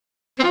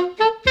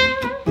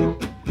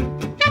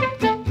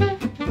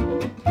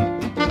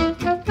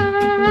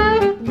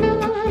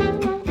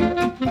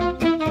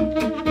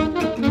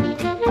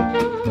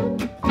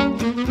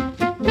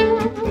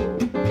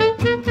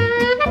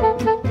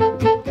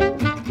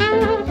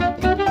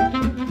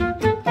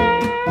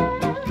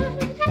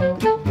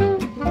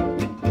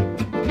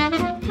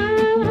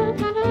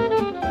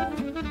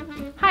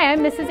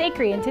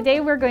today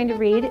we're going to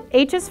read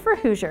H is for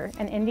Hoosier,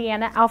 an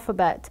Indiana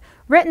alphabet,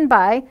 written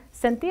by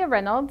Cynthia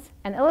Reynolds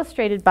and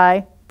illustrated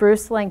by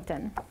Bruce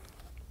Langton.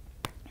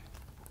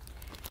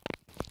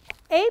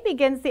 A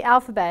begins the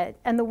alphabet,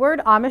 and the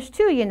word Amish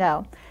too, you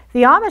know.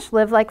 The Amish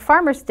live like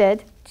farmers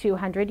did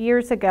 200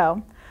 years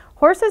ago.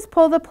 Horses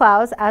pull the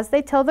plows as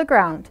they till the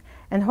ground,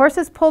 and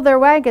horses pull their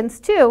wagons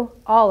too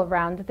all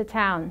around the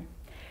town.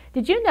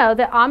 Did you know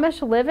that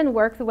Amish live and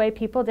work the way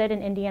people did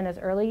in Indiana's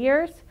early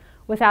years?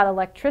 Without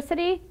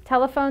electricity,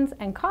 telephones,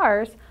 and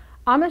cars,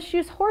 Amish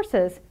use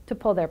horses to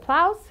pull their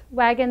plows,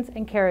 wagons,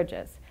 and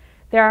carriages.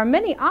 There are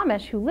many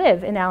Amish who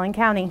live in Allen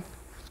County.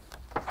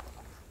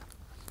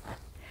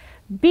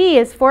 B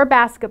is for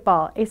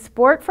basketball, a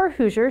sport for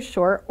Hoosiers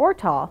short or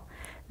tall.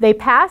 They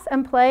pass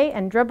and play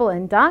and dribble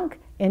and dunk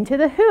into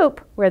the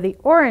hoop where the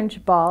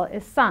orange ball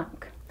is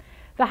sunk.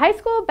 The high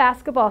school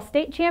basketball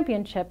state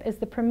championship is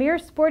the premier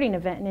sporting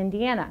event in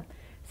Indiana.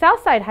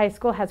 Southside High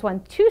School has won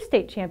 2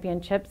 state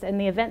championships in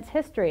the event's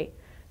history.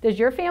 Does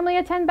your family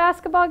attend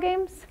basketball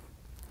games?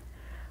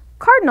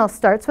 Cardinal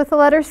starts with the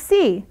letter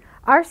C.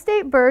 Our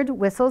state bird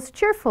whistles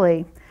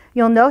cheerfully.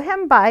 You'll know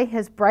him by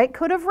his bright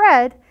coat of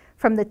red,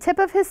 from the tip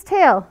of his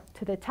tail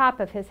to the top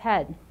of his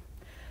head.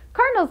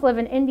 Cardinals live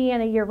in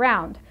Indiana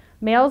year-round.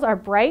 Males are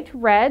bright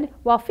red,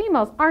 while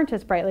females aren't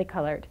as brightly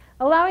colored,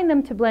 allowing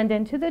them to blend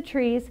into the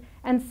trees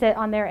and sit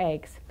on their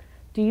eggs.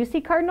 Do you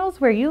see cardinals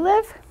where you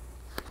live?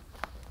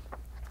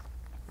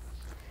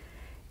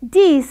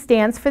 D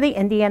stands for the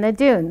Indiana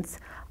Dunes.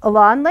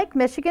 Along Lake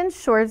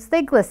Michigan's shores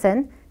they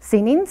glisten.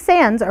 Singing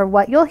sands are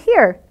what you'll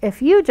hear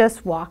if you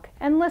just walk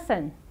and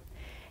listen.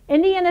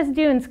 Indiana's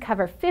dunes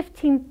cover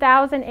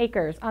 15,000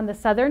 acres on the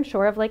southern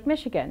shore of Lake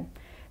Michigan.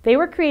 They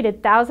were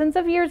created thousands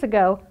of years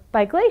ago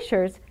by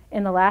glaciers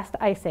in the last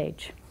ice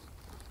age.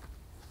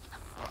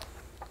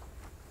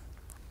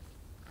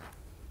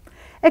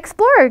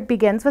 Explorer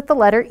begins with the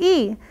letter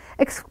E.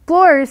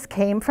 Explorers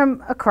came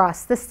from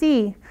across the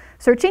sea.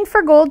 Searching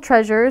for gold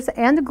treasures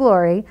and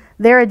glory,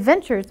 their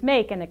adventures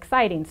make an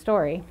exciting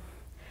story.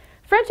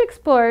 French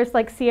explorers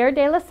like Sieur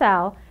de la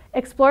Salle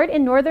explored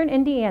in northern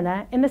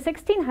Indiana in the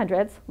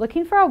 1600s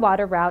looking for a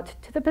water route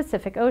to the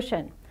Pacific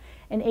Ocean.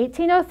 In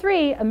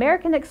 1803,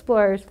 American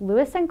explorers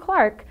Lewis and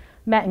Clark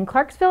met in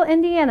Clarksville,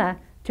 Indiana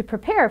to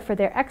prepare for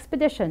their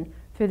expedition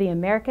through the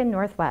American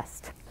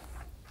Northwest.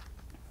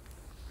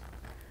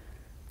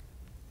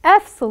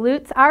 F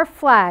salutes our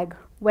flag,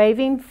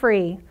 waving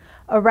free,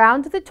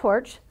 around the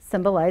torch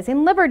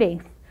symbolizing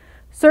liberty.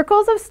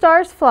 Circles of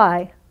stars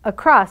fly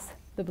across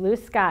the blue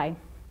sky.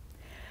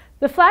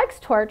 The flag's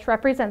torch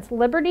represents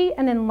liberty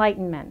and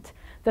enlightenment.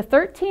 The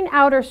 13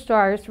 outer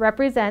stars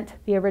represent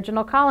the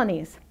original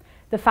colonies.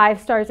 The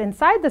 5 stars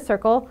inside the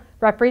circle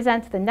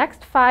represent the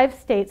next 5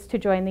 states to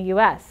join the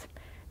U.S.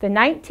 The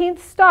 19th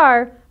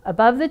star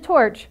above the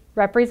torch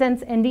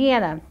represents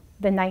Indiana,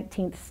 the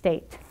 19th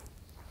state.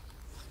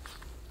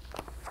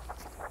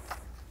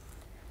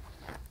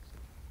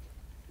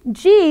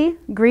 G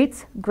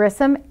greets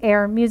Grissom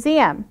Air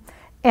Museum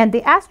and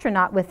the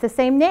astronaut with the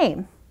same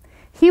name.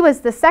 He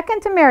was the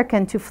second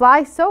American to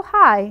fly so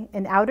high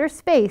in outer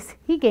space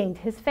he gained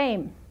his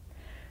fame.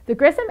 The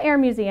Grissom Air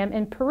Museum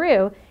in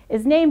Peru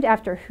is named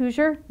after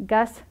Hoosier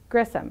Gus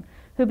Grissom,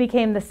 who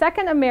became the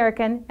second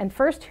American and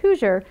first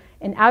Hoosier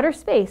in outer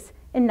space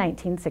in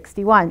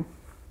 1961.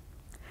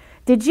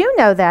 Did you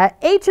know that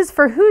H is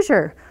for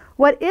Hoosier?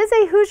 What is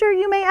a Hoosier,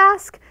 you may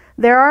ask?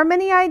 There are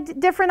many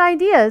different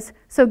ideas,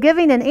 so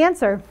giving an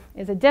answer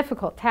is a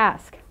difficult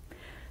task.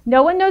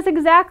 No one knows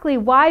exactly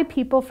why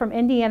people from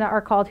Indiana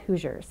are called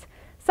Hoosiers.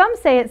 Some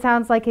say it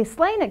sounds like a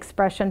slang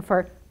expression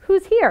for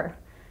who's here.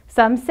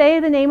 Some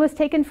say the name was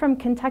taken from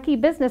Kentucky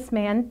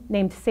businessman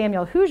named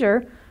Samuel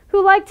Hoosier,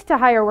 who liked to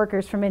hire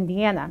workers from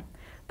Indiana,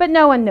 but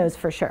no one knows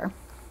for sure.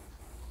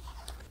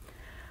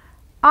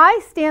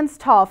 I stands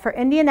tall for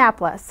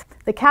Indianapolis,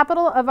 the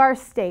capital of our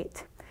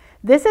state.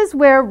 This is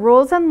where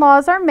rules and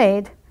laws are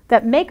made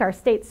that make our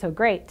state so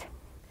great.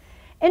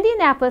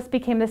 Indianapolis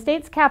became the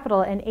state's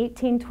capital in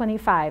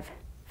 1825.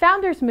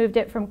 Founders moved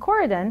it from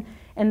Corydon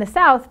in the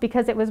south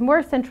because it was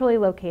more centrally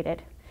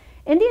located.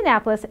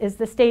 Indianapolis is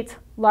the state's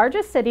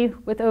largest city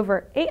with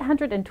over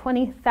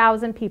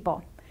 820,000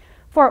 people.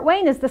 Fort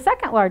Wayne is the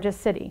second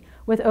largest city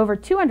with over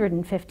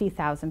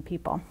 250,000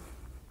 people.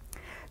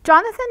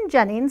 Jonathan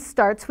Jennings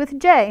starts with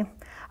J.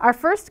 Our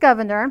first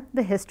governor,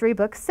 the history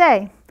books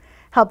say,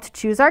 helped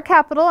choose our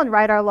capital and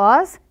write our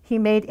laws. He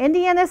made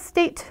Indiana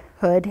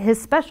statehood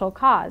his special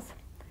cause.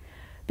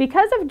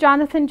 Because of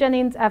Jonathan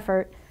Jennings'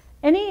 effort,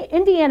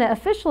 Indiana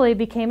officially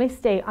became a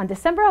state on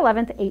December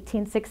 11,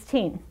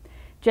 1816.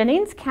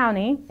 Jennings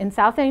County in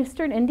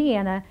southeastern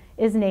Indiana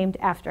is named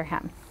after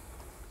him.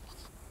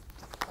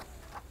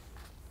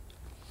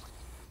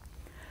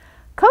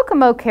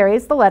 Kokomo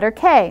carries the letter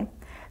K.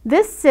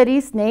 This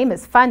city's name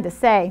is fun to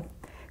say.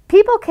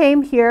 People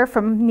came here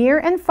from near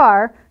and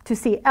far to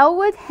see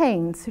Elwood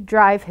Haynes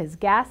drive his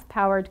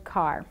gas-powered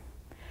car.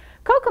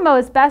 Kokomo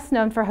is best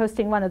known for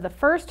hosting one of the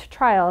first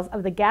trials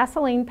of the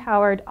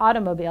gasoline-powered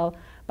automobile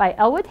by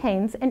Elwood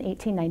Haynes in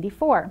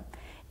 1894.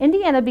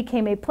 Indiana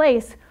became a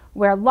place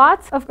where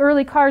lots of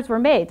early cars were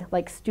made,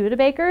 like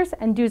Studebakers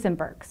and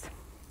Duesenbergs.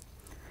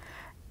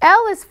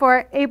 L is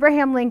for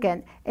Abraham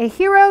Lincoln, a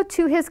hero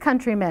to his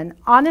countrymen.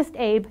 Honest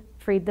Abe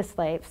freed the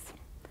slaves.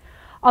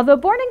 Although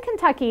born in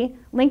Kentucky,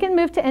 Lincoln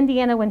moved to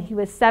Indiana when he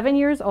was 7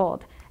 years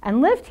old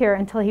and lived here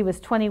until he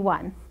was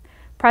 21.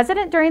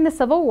 President during the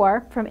Civil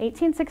War from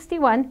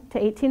 1861 to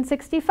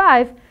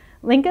 1865,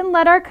 Lincoln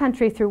led our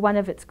country through one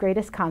of its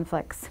greatest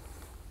conflicts.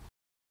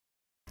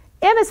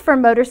 M is for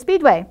Motor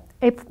Speedway,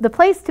 the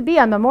place to be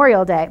on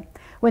Memorial Day,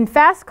 when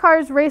fast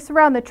cars race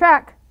around the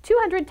track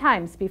 200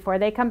 times before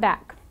they come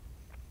back.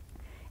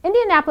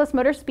 Indianapolis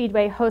Motor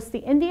Speedway hosts the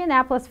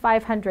Indianapolis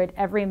 500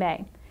 every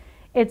May.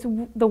 It's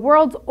the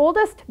world's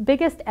oldest,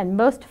 biggest, and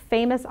most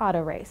famous auto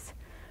race.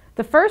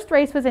 The first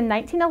race was in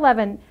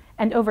 1911,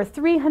 and over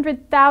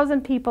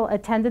 300,000 people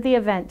attended the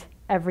event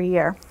every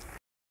year.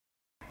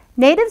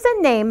 Natives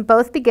and name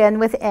both begin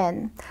with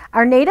N.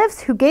 Our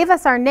natives who gave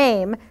us our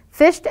name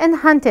fished and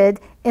hunted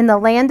in the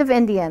land of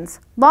Indians,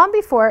 long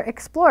before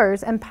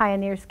explorers and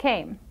pioneers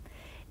came.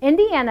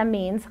 Indiana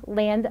means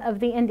land of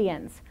the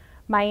Indians.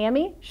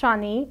 Miami,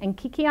 Shawnee, and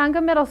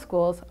Kikianga middle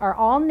schools are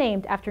all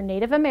named after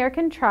Native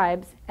American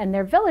tribes and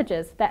their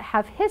villages that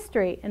have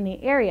history in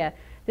the area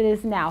that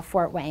is now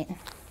Fort Wayne.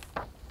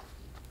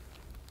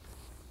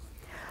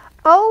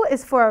 O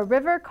is for a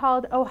river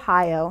called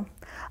Ohio.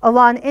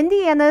 Along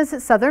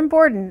Indiana's southern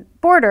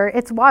border,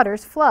 its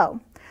waters flow.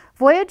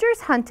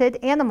 Voyagers hunted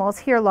animals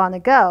here long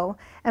ago,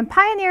 and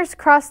pioneers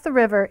crossed the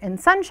river in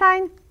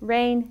sunshine,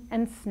 rain,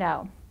 and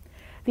snow.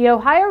 The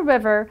Ohio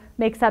River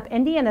makes up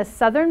Indiana's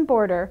southern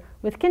border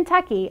with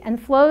Kentucky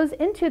and flows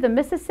into the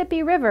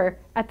Mississippi River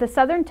at the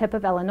southern tip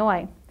of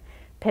Illinois.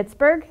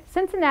 Pittsburgh,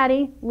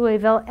 Cincinnati,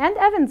 Louisville, and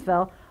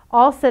Evansville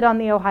all sit on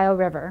the Ohio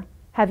River.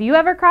 Have you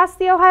ever crossed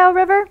the Ohio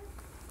River?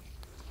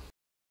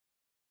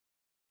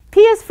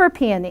 P is for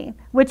peony,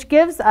 which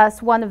gives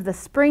us one of the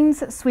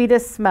spring's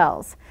sweetest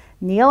smells.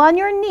 Kneel on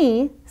your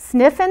knee,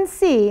 sniff and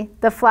see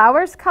the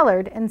flowers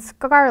colored in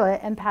scarlet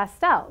and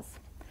pastels.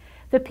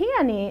 The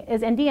peony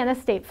is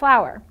Indiana's state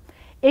flower.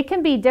 It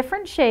can be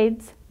different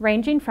shades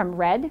ranging from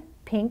red,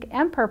 pink,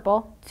 and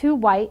purple to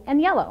white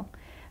and yellow.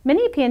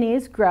 Many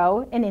peonies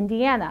grow in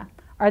Indiana.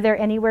 Are there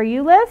any where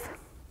you live?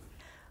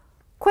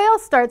 Quail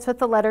starts with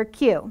the letter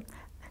Q.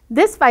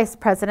 This vice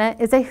president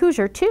is a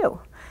Hoosier too.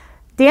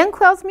 Dan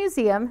Quayle's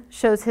museum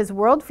shows his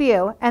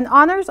worldview and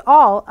honors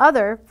all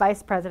other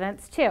vice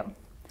presidents too.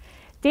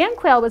 Dan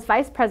Quayle was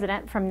vice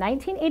president from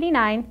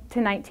 1989 to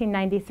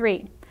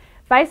 1993.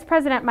 Vice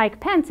President Mike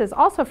Pence is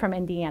also from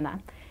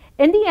Indiana.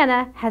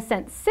 Indiana has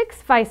sent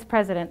 6 vice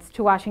presidents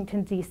to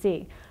Washington,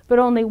 D.C., but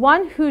only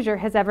one Hoosier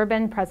has ever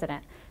been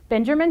president,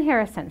 Benjamin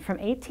Harrison, from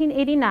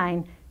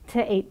 1889 to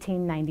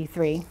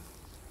 1893.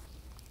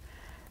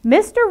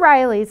 Mr.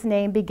 Riley's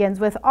name begins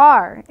with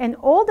R. In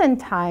olden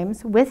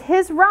times, with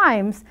his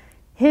rhymes,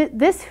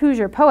 this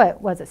Hoosier poet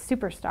was a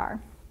superstar.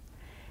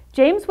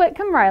 James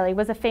Whitcomb Riley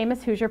was a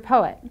famous Hoosier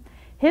poet.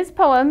 His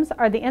poems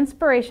are the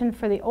inspiration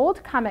for the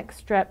old comic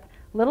strip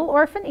Little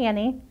Orphan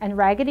Annie and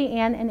Raggedy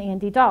Ann and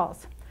Andy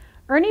dolls.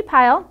 Ernie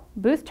Pyle,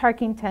 Booth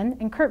Tarkington,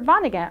 and Kurt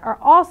Vonnegut are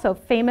also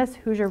famous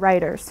Hoosier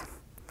writers.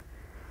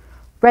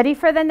 Ready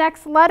for the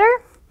next letter?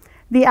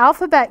 The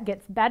alphabet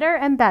gets better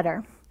and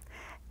better.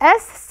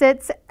 S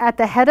sits at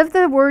the head of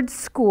the word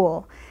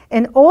school.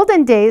 In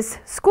olden days,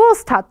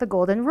 schools taught the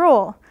golden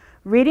rule.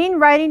 Reading,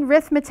 writing,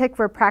 arithmetic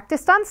were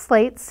practiced on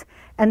slates,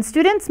 and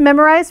students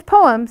memorized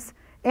poems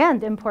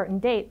and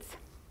important dates.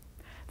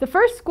 The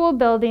first school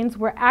buildings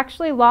were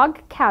actually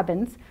log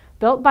cabins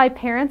built by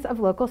parents of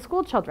local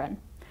school children.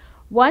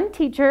 One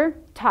teacher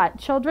taught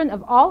children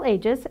of all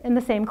ages in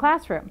the same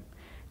classroom.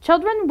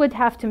 Children would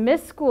have to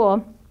miss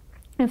school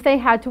if they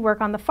had to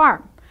work on the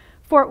farm.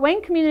 Fort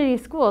Wayne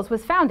Community Schools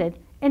was founded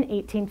in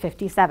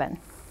 1857.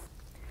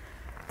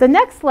 The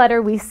next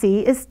letter we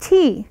see is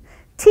T.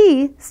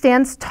 T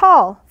stands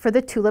tall for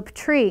the tulip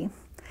tree.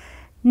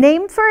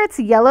 Named for its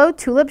yellow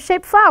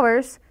tulip-shaped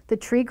flowers, the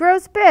tree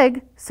grows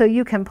big so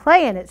you can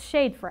play in its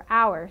shade for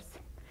hours.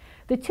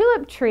 The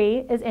tulip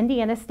tree is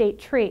Indiana state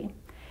tree.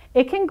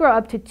 It can grow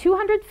up to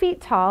 200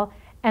 feet tall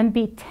and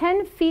be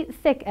 10 feet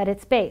thick at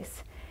its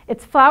base.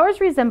 Its flowers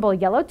resemble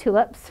yellow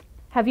tulips.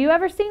 Have you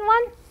ever seen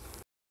one?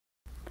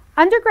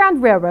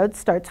 Underground Railroad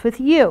starts with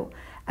U.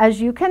 As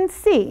you can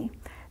see,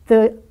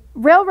 the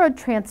railroad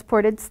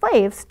transported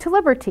slaves to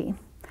liberty.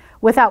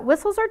 Without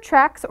whistles or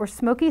tracks or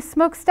smoky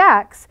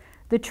smokestacks,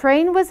 the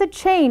train was a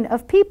chain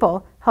of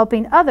people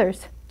helping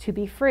others to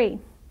be free.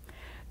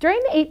 During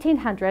the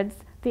 1800s,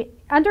 the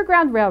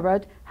Underground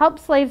Railroad helped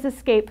slaves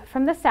escape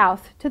from the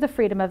South to the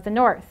freedom of the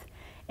North.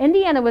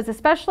 Indiana was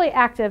especially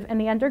active in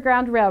the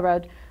Underground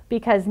Railroad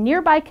because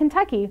nearby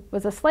Kentucky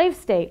was a slave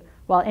state,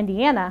 while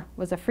Indiana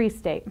was a free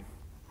state.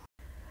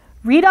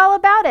 Read all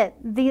about it.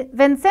 The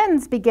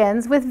Vincennes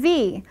begins with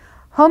V,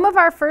 home of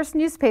our first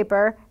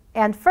newspaper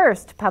and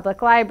first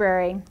public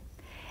library.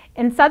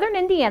 In southern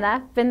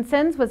Indiana,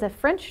 Vincennes was a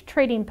French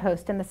trading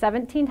post in the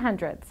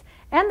 1700s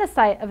and the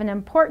site of an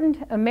important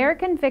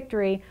American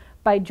victory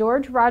by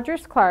George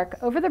Rogers Clark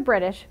over the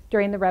British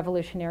during the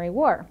Revolutionary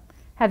War.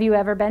 Have you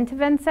ever been to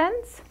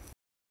Vincennes?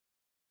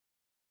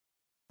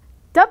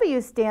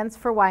 W stands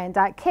for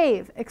Wyandotte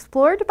Cave,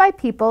 explored by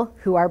people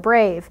who are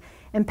brave.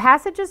 In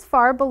passages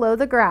far below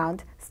the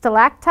ground,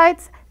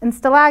 stalactites and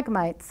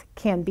stalagmites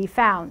can be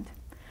found.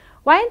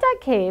 Wyandotte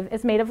Cave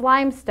is made of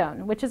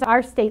limestone, which is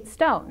our state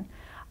stone.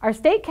 Our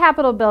state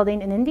capitol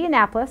building in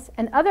Indianapolis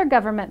and other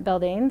government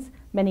buildings,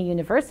 many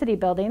university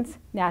buildings,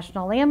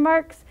 national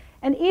landmarks,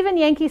 and even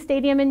Yankee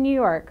Stadium in New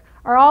York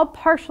are all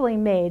partially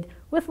made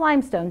with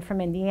limestone from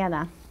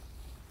Indiana.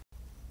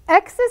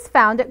 X is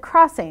found at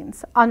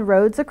crossings on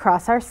roads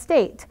across our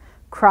state.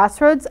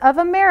 Crossroads of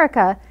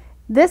America,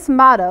 this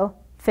motto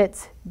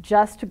fits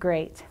just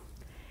great.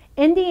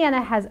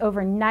 Indiana has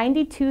over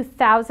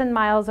 92,000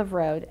 miles of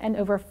road and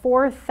over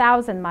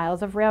 4,000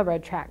 miles of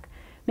railroad track,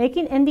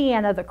 making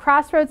Indiana the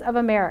crossroads of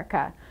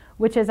America,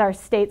 which is our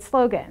state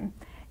slogan.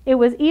 It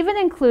was even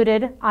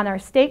included on our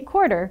state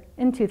quarter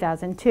in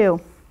 2002.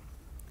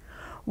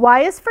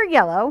 Y is for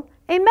yellow,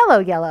 a mellow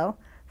yellow,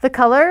 the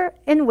color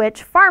in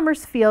which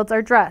farmers' fields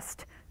are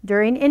dressed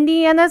during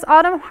Indiana's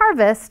autumn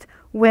harvest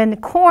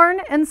when corn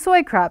and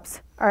soy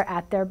crops are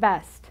at their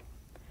best.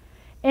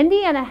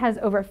 Indiana has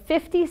over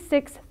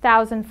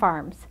 56,000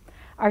 farms.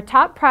 Our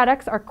top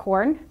products are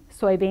corn,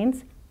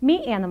 soybeans,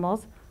 meat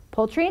animals,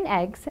 poultry and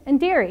eggs, and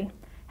dairy.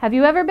 Have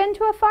you ever been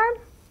to a farm?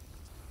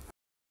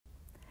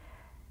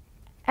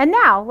 And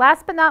now,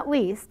 last but not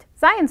least,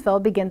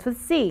 Zionsville begins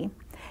with Z.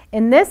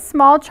 In this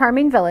small,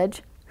 charming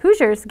village,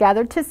 Hoosiers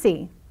gathered to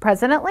see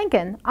President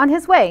Lincoln on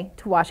his way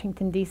to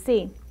Washington,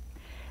 D.C.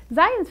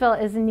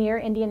 Zionsville is near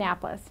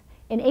Indianapolis.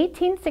 In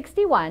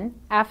 1861,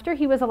 after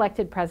he was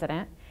elected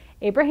president,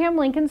 Abraham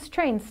Lincoln's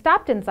train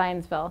stopped in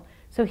Zionsville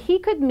so he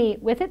could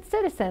meet with its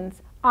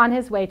citizens on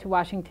his way to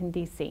Washington,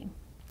 D.C.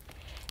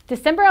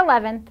 December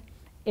 11th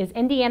is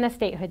Indiana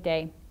Statehood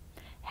Day.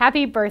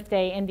 Happy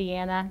birthday,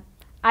 Indiana.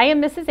 I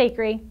am Mrs.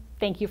 Akery.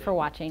 Thank you for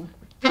watching.